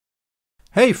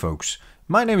Hey folks,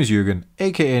 my name is Jürgen,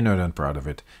 aka Nerd and Proud of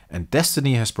It, and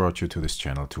Destiny has brought you to this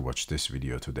channel to watch this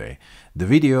video today. The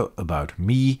video about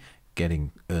me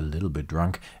getting a little bit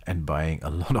drunk and buying a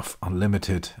lot of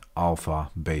unlimited alpha,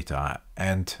 beta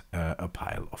and a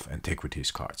pile of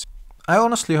Antiquties cards. I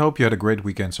honestly hope you had a great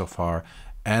weekend so far,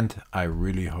 and I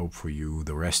really hope for you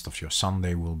the rest of your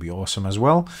Sunday will be awesome as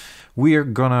well. We are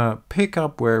gonna pick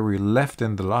up where we left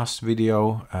in the last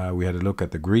video. We had a look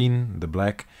at the green, the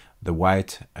black, the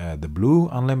white, the blue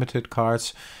unlimited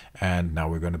cards, and now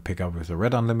we're going to pick up with the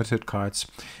red unlimited cards.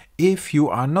 If you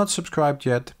are not subscribed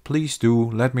yet, please do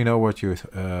let me know what you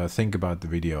think about the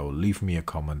video. Leave me a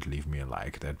comment, leave me a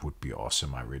like, that would be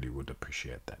awesome. I really would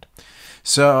appreciate that.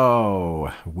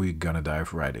 So we're gonna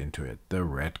dive right into it. The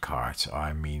red cards,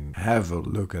 I mean, have a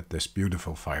look at this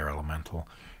beautiful fire elemental.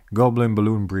 Goblin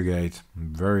Balloon Brigade,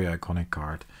 very iconic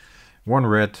card. One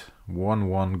red,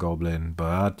 1/1 goblin,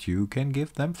 but you can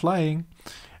give them flying.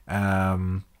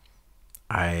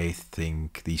 I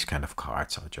think these kind of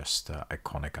cards are just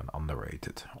iconic and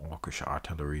underrated. Orcish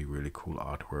artillery, really cool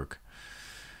artwork.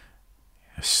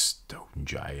 A stone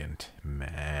giant,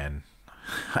 man.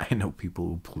 I know people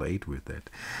who played with it.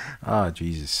 Ah,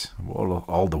 Jesus.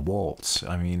 All the walls.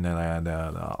 I mean,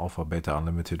 the Alpha Beta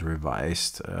Unlimited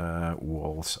revised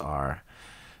walls are...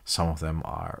 Some of them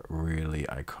are really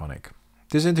iconic.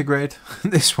 Disintegrate.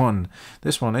 This one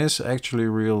is actually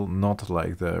real, not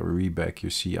like the reback you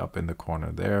see up in the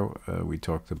corner there. We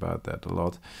talked about that a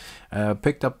lot.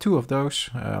 Picked up two of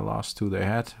those. Last two they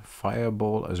had.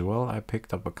 Fireball as well. I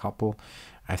picked up a couple.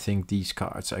 I think these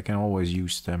cards, I can always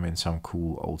use them in some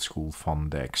cool old school fun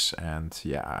decks. And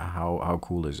yeah, how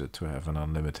cool is it to have an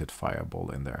unlimited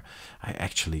fireball in there? I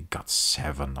actually got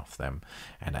 7 of them.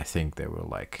 And I think they were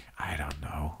like, I don't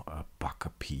know, $1 a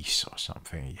piece or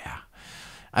something. Yeah.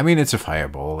 I mean, it's a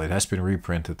fireball. It has been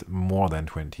reprinted more than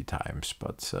 20 times,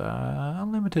 but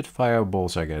unlimited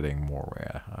fireballs are getting more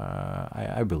rare.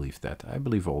 I believe that. I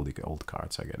believe all the old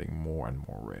cards are getting more and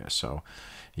more rare. So,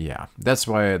 yeah, that's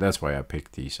why I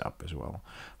picked these up as well.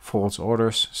 False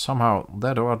Orders. Somehow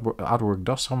that artwork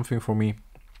does something for me.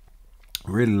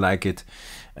 Really like it.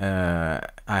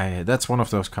 That's one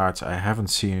of those cards I haven't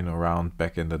seen around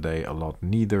back in the day a lot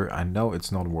neither. I know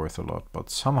it's not worth a lot, but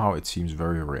somehow it seems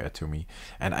very rare to me.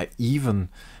 And I even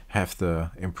have the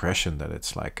impression that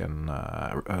it's like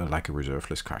a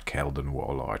reserve list card. Keldon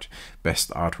Warlord,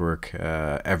 best artwork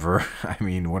ever. I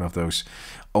mean, one of those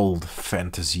old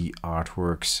fantasy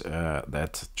artworks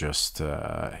that just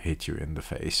hit you in the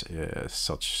face.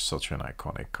 Such an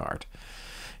iconic card.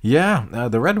 Yeah,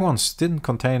 the red ones didn't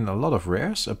contain a lot of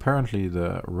rares. Apparently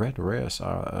the red rares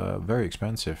are very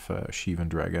expensive. Sheevan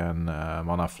Dragon,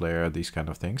 Mana Flare, these kind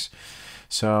of things.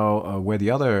 So where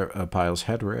the other piles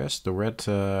had rares, the red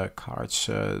cards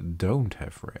don't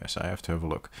have rares. I have to have a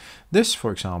look. This,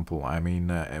 for example, I mean,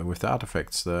 with the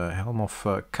artifacts, the Helm of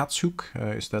Katsuk,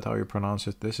 is that how you pronounce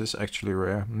it? This is actually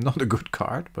rare. Not a good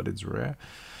card, but it's rare.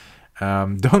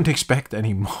 Don't expect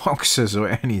any boxes or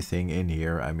anything in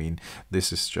here. I mean,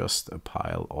 this is just a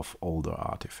pile of older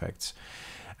artifacts.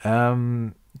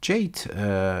 Jade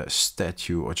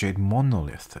statue or Jade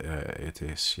monolith it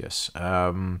is, yes.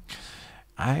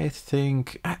 I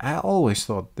think I always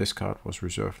thought this card was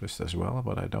reserve list as well,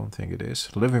 but I don't think it is.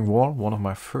 Living Wall, one of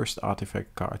my first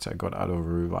artifact cards I got out of a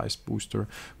revised booster.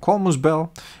 Cormus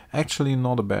Bell, actually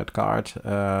not a bad card.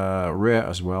 Rare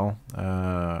as well.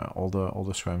 All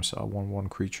the swamps are 1/1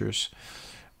 creatures.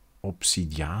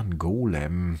 Obsidian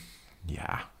Golem.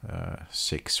 Yeah,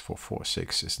 6 for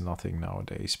 4/6 is nothing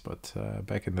nowadays, but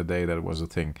back in the day that was a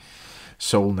thing.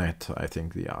 Soulnet, I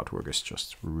think the artwork is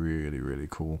just really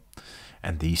cool.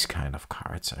 And these kind of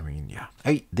cards, I mean, yeah.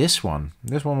 Hey, this one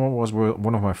was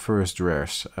one of my first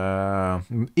rares,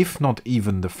 if not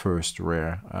even the first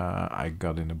rare I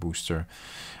got in a booster,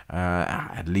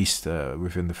 at least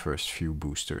within the first few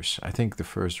boosters. I think the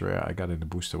first rare I got in the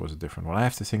booster was a different one. I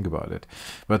have to think about it.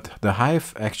 But the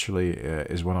Hive actually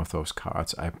is one of those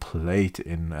cards I played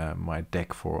in my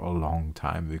deck for a long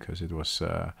time because it was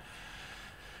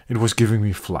giving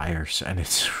me flyers and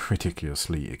it's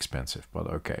ridiculously expensive, but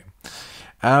okay.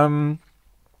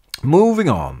 Moving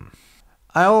on.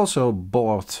 I also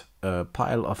bought a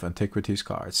pile of Antiquities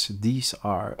cards. These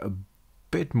are a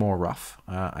bit more rough.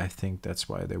 I think that's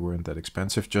why they weren't that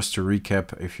expensive. Just to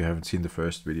recap, if you haven't seen the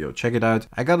first video, check it out.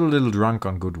 I got a little drunk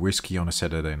on good whiskey on a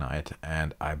Saturday night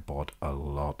and I bought a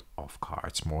lot of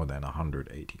cards, more than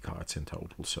 180 cards in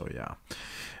total. So yeah,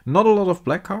 not a lot of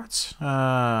black cards.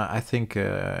 I think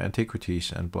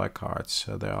Antiquities and black cards,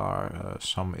 there are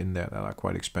some in there that are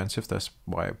quite expensive. That's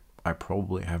why I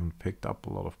probably haven't picked up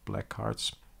a lot of black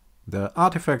cards. The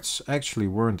artifacts actually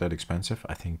weren't that expensive,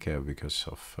 I think, because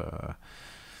of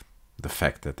the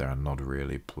fact that they're not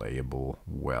really playable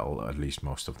well. At least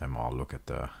most of them are. Look at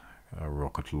the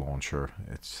rocket launcher.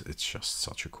 It's just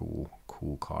such a cool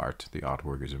card. The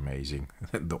artwork is amazing.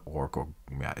 The orc,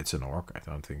 yeah, it's an orc. I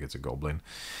don't think it's a goblin.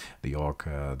 The orc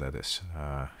that is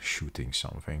shooting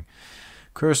something.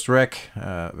 Cursed Wreck,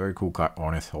 very cool card.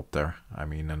 Ornithopter. I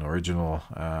mean, an original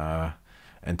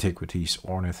Antiquties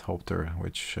Ornithopter,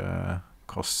 which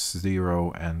costs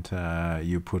 0, and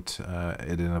you put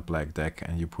it in a black deck,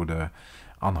 and you put a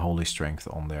Unholy Strength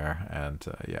on there, and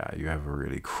yeah, you have a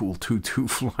really cool 2/2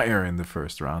 flyer in the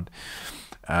first round.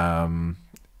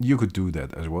 You could do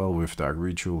that as well with Dark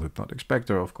Ritual, Hypnotic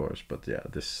Spectre, of course, but yeah,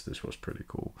 this was pretty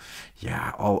cool.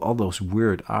 Yeah, all those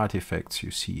weird artifacts you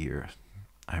see here.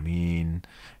 I mean,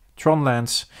 Tron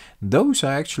lands, those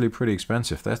are actually pretty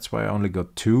expensive. That's why I only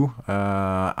got 2.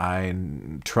 I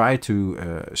try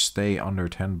to stay under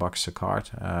 $10 a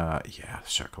card. Yeah,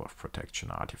 Circle of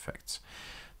Protection artifacts.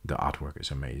 The artwork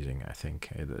is amazing. I think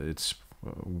it's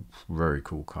a very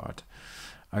cool card.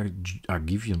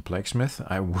 Argivian Blacksmith.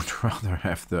 I would rather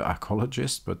have the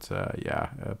Archaeologist, but yeah,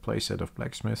 a playset of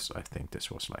Blacksmiths. I think this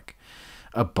was like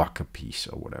 $1 a piece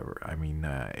or whatever. I mean,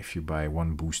 if you buy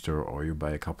 1 booster or you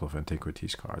buy a couple of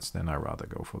Antiquities cards, then I rather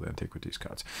go for the Antiquities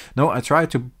cards. No, I try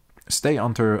to stay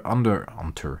under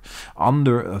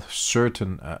a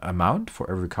certain amount for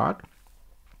every card.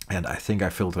 And I think I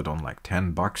filtered on like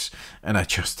 $10, and I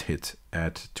just hit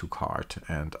add to cart,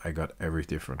 and I got every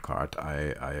different card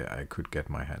I could get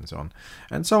my hands on.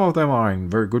 And some of them are in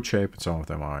very good shape, and some of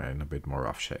them are in a bit more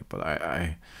rough shape. But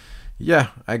yeah,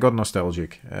 I got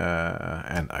nostalgic,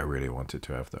 and I really wanted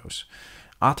to have those.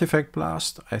 Artifact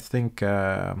Blast, I think,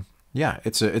 yeah,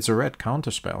 it's a red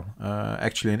counter spell.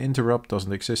 Actually, an interrupt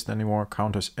doesn't exist anymore.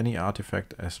 Counters any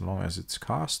artifact as long as it's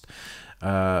cast.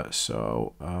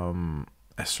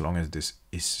 As long as this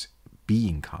is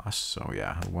being cast, so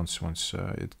yeah, once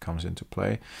it comes into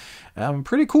play.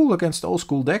 Pretty cool against old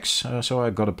school decks, so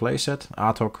I got a playset.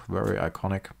 Artok, very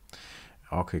iconic.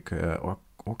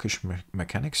 Orcish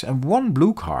mechanics, and 1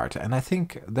 blue card, and I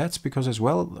think that's because as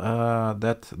well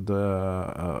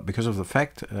because of the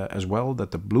fact as well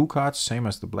that the blue cards, same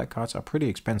as the black cards, are pretty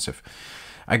expensive.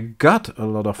 I got a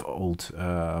lot of old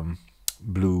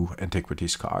blue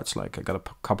Antiquities cards, like I got a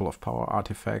couple of power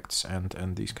artifacts and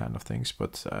these kind of things,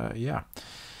 but yeah,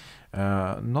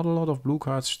 not a lot of blue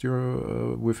cards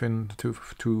to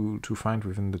find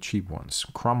within the cheap ones.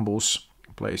 Crumbles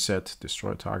playset,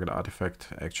 destroy target artifact,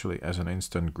 actually as an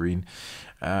instant green.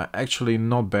 Actually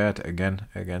not bad again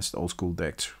against old school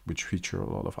decks which feature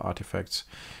a lot of artifacts.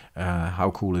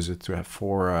 How cool is it to have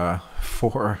four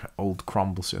old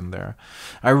crumbles in there?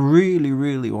 I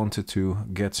really wanted to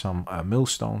get some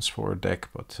millstones for a deck,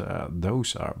 but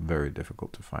those are very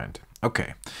difficult to find.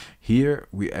 Okay, here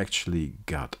we actually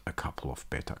got a couple of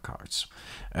beta cards.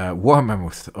 War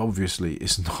Mammoth obviously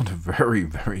is not a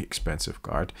very expensive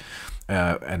card,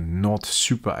 and not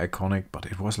super iconic, but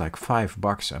it was like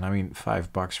 $5, and I mean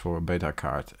 $5 for a beta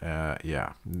card.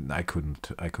 Yeah, I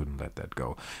couldn't let that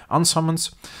go.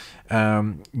 Unsummons.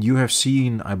 You have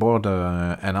seen I bought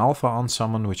an alpha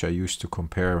unsummon, which I used to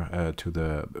compare to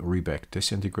the Reback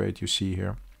Disintegrate you see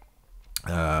here.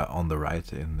 On the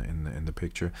right in the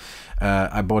picture.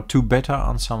 I bought 2 beta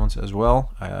unsummons as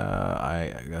well.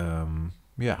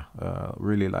 Yeah,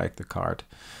 really like the card.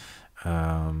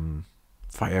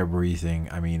 Fire breathing,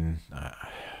 I mean,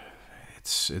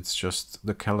 it's just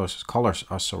the colors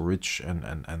are so rich,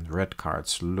 and red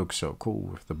cards look so cool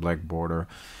with the black border.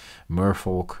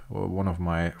 Merfolk, one of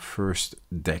my first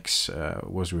decks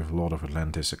was with Lord of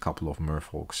Atlantis, a couple of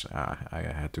Merfolks. I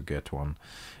had to get one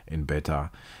in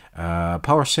beta.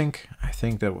 Power Sync, I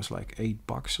think that was like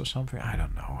 $8 or something. I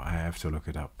don't know, I have to look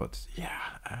it up, but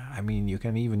yeah, I mean, you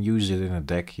can even use it in a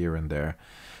deck here and there.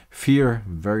 Fear,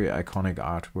 very iconic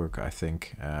artwork, I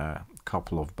think.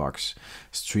 Couple of bucks.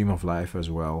 Stream of Life as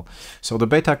well. So the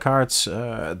beta cards,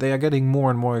 they are getting more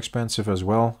and more expensive as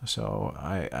well. So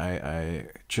I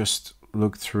just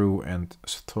looked through and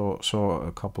saw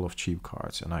a couple of cheap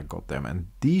cards, and I got them. And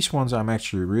these ones I'm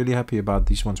actually really happy about.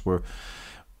 These ones were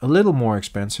a little more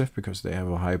expensive because they have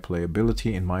a high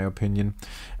playability, in my opinion.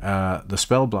 The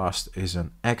Spell Blast is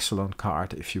an excellent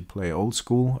card if you play old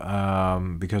school,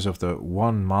 because of the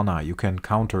 1 mana. You can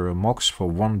counter a Mox for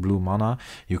 1 blue mana.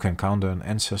 You can counter an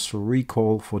Ancestral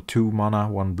Recall for 2 mana,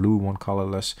 1 blue, 1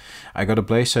 colorless. I got a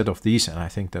playset of these, and I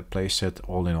think that playset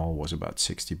all in all was about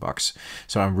 $60.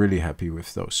 So I'm really happy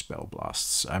with those Spell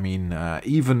Blasts. I mean,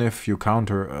 even if you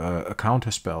counter a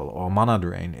counter spell or mana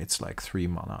drain, it's like 3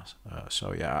 mana.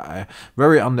 So yeah, yeah,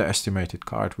 very underestimated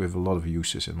card with a lot of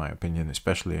uses in my opinion,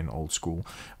 especially in old school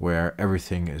where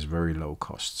everything is very low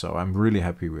cost. So I'm really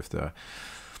happy with the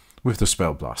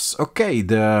spell blasts. Okay,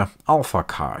 the alpha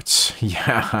cards.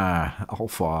 Yeah,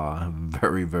 alpha,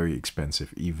 very, very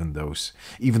expensive, even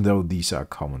though these are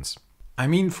commons. I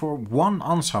mean, for one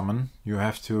unsummon, you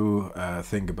have to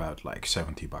think about like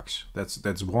 70 bucks.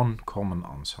 That's one common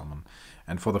unsummon.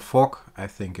 And for the fog, I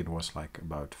think it was like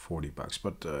about 40 bucks.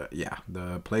 But yeah,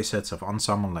 the playsets of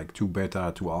unsummon, like 2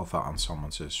 beta, 2 alpha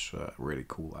unsummons is really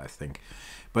cool, I think.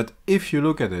 But if you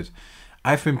look at it,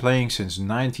 I've been playing since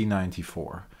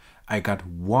 1994. I got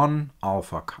one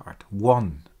alpha card,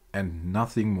 one, and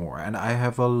nothing more. And I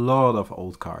have a lot of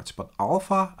old cards, but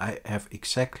alpha, I have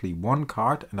exactly one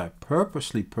card, and I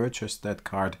purposely purchased that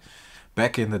card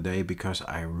back in the day because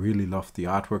I really loved the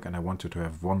artwork and I wanted to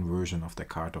have one version of the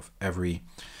card of every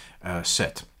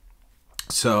set.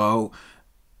 So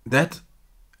that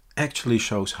actually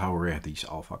shows how rare these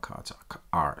alpha cards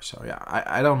are. So yeah,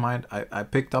 I don't mind. I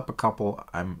picked up a couple.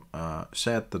 I'm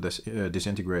sad that this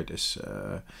Disintegrate is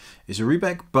a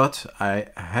reback, but I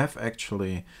have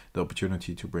actually the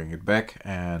opportunity to bring it back,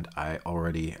 and I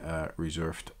already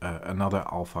reserved another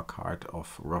alpha card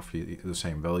of roughly the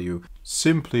same value,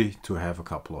 simply to have a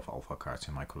couple of alpha cards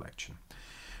in my collection.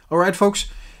 Alright folks,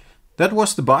 that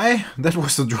was the buy. That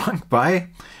was the drunk buy.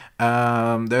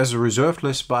 There's a reserved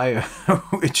list buy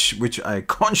which I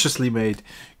consciously made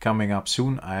coming up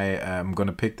soon. I am going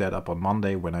to pick that up on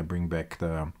Monday when I bring back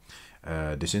the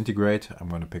Disintegrate. I'm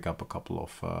going to pick up a couple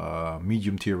of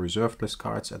medium tier reserved list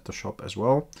cards at the shop as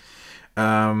well.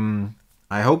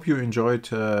 I hope you enjoyed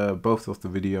both of the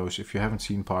videos. If you haven't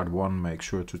seen part 1, make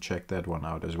sure to check that one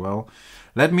out as well.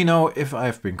 Let me know if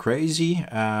I've been crazy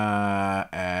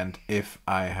and if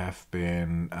I have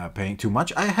been paying too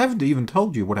much. I haven't even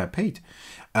told you what I paid.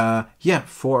 Yeah,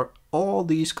 for all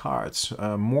these cards,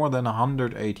 more than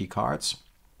 180 cards,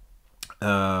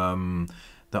 the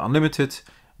Unlimited,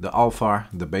 the Alpha,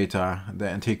 the Beta, the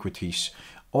Antiquities,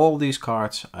 all these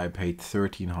cards I paid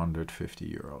 1,350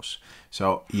 euros.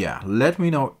 So yeah, let me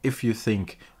know if you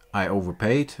think I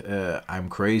overpaid. I'm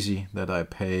crazy that I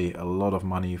pay a lot of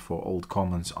money for old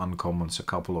commons, uncommons, a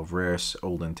couple of rares,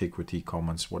 old antiquity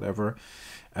commons, whatever.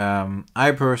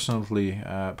 I personally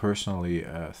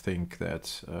think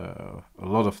that a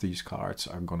lot of these cards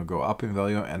are going to go up in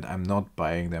value, and I'm not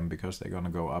buying them because they're going to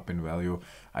go up in value.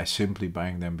 I simply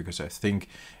buying them because I think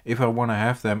if I want to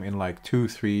have them in like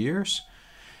 2-3 years,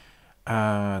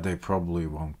 they probably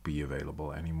won't be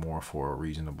available anymore for a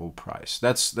reasonable price.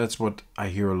 That's what I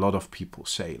hear a lot of people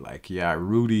say. Like, yeah,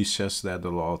 Rudy says that a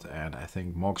lot, and I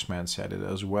think Moxman said it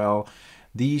as well.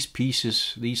 These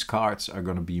pieces, these cards are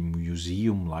going to be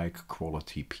museum-like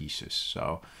quality pieces.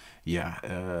 So, yeah,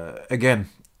 again,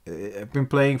 I've been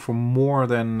playing for more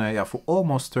than, for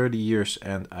almost 30 years,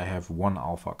 and I have one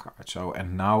alpha card. So,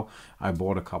 and now I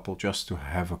bought a couple just to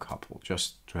have a couple,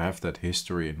 just to have that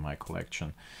history in my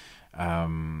collection.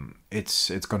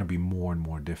 It's going to be more and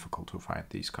more difficult to find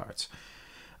these cards.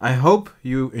 I hope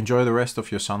you enjoy the rest of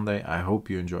your Sunday. I hope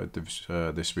you enjoyed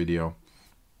this video.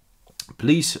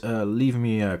 Please leave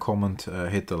me a comment,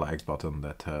 hit the like button.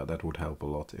 That would help a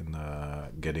lot in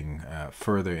getting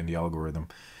further in the algorithm.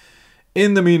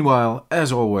 In the meanwhile,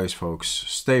 as always folks,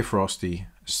 stay frosty,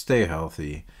 stay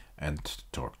healthy, and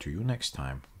talk to you next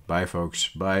time. Bye folks,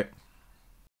 bye.